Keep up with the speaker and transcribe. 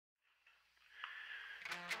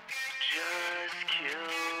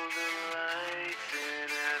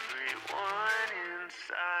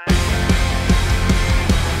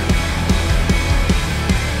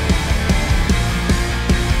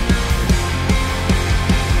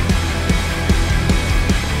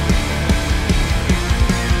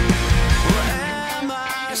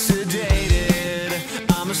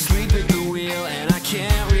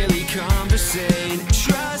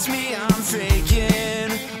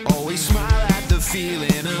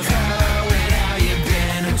feeling of how and how you've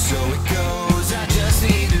been. So it goes, I just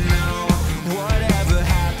need to know whatever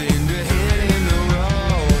happened to hitting the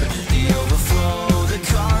road. The overflow, the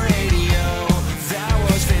car radio, that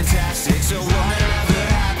was fantastic. So whatever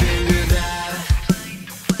happened to that?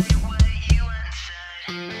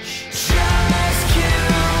 Just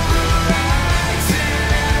kill the lights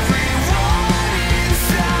and everyone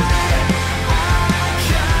inside. I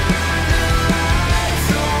kinda like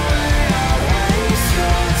the way I waste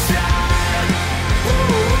your time.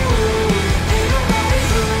 Ooh, ain't nobody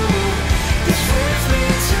who is with me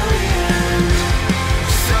till the end.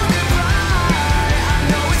 So goodbye, I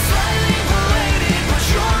know it's slightly belated, but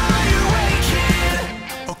you're already waking.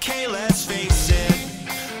 Okay, let's face it,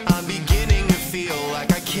 I'm beginning to feel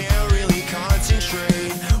like I can't really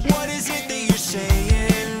concentrate. What is it that you're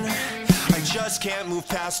saying? I just can't move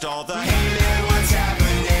past all the hey man, what's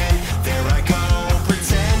happening? There I go,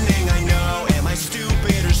 pretending I know. Am I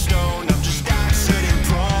stupid or stoned? I'm just accident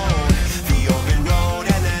prone. The open road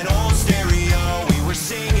and that old stereo, we were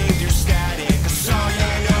singing through static, a song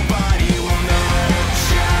that nobody will know.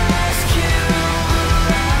 Just kill the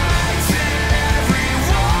lights and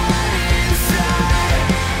everyone inside.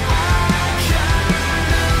 I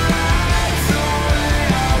kinda like the way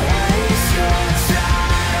I waste your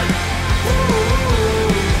time. Ooh,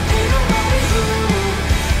 ain't nobody who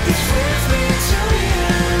is with me till the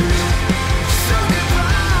end. So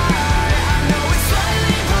goodbye, I know it's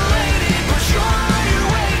slightly belated, but you're already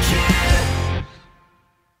waking.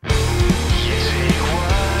 Say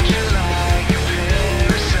what you like, a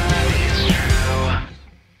parasite, it's true.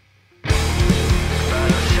 But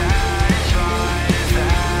I'm satisfied, is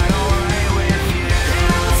that alright with you?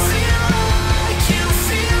 And I feel like you're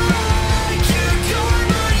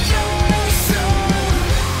gonna use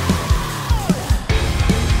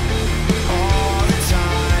all the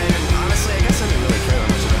time. And honestly, I guess I didn't really care that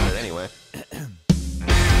much about it anyway.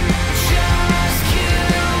 Just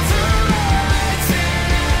kill the lights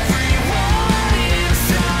and everyone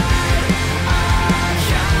inside. I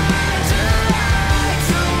kinda like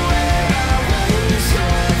the way I waste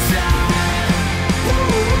your time.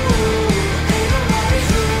 Ooh, ain't nobody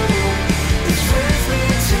who is with me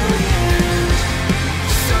till the end.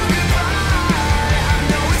 So goodbye, I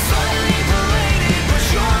know it's slightly belated, but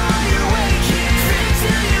you're already waking. Fake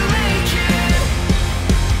till you make it.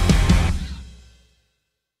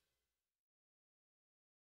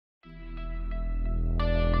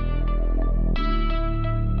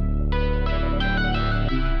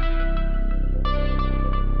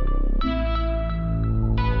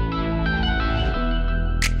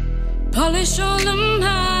 Polish all of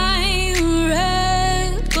my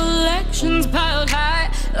recollections piled high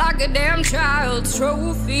like a damn child's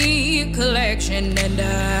trophy collection. And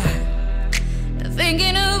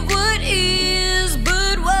thinking of what is,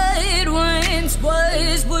 but what once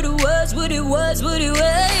was, what it was, what it was, what it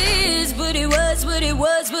was, what it was, what it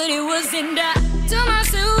was, what it was. And I tell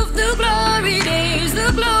myself the glory days,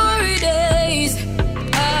 the glory days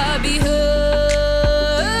are behind.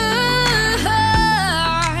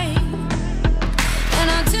 And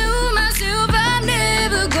I tell myself I'm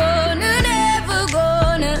never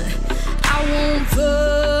gonna, I won't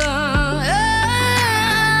find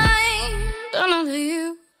another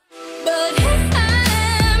you. But here I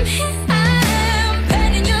am,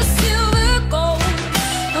 painting your silver gold.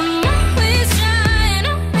 I'm always trying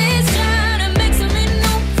to make something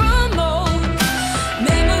new from old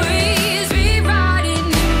memories rewriting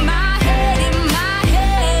in my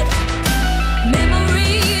head.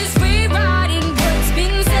 Memories rewriting what's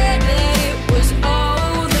been said. That it was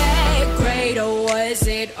all that great, or was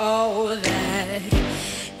it all that?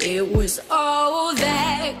 It was all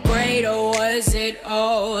that great, or was it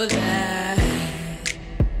all that?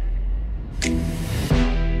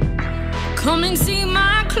 Come and see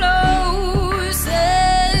my closest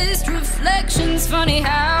reflections. Funny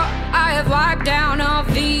how I have wiped down all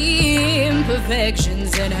the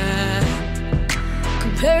imperfections, and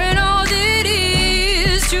comparing all that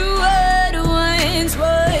is to what once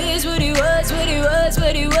was, what it was, what it was,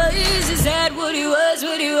 what it was. Is that what it was,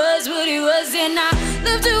 what it was, what it was? And I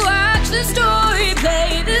love to watch the story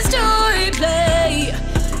play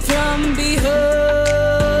from behind.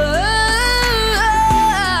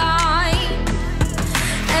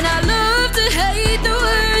 And I love to hate the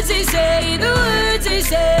words they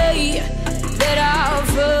say, that I'll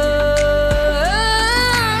find.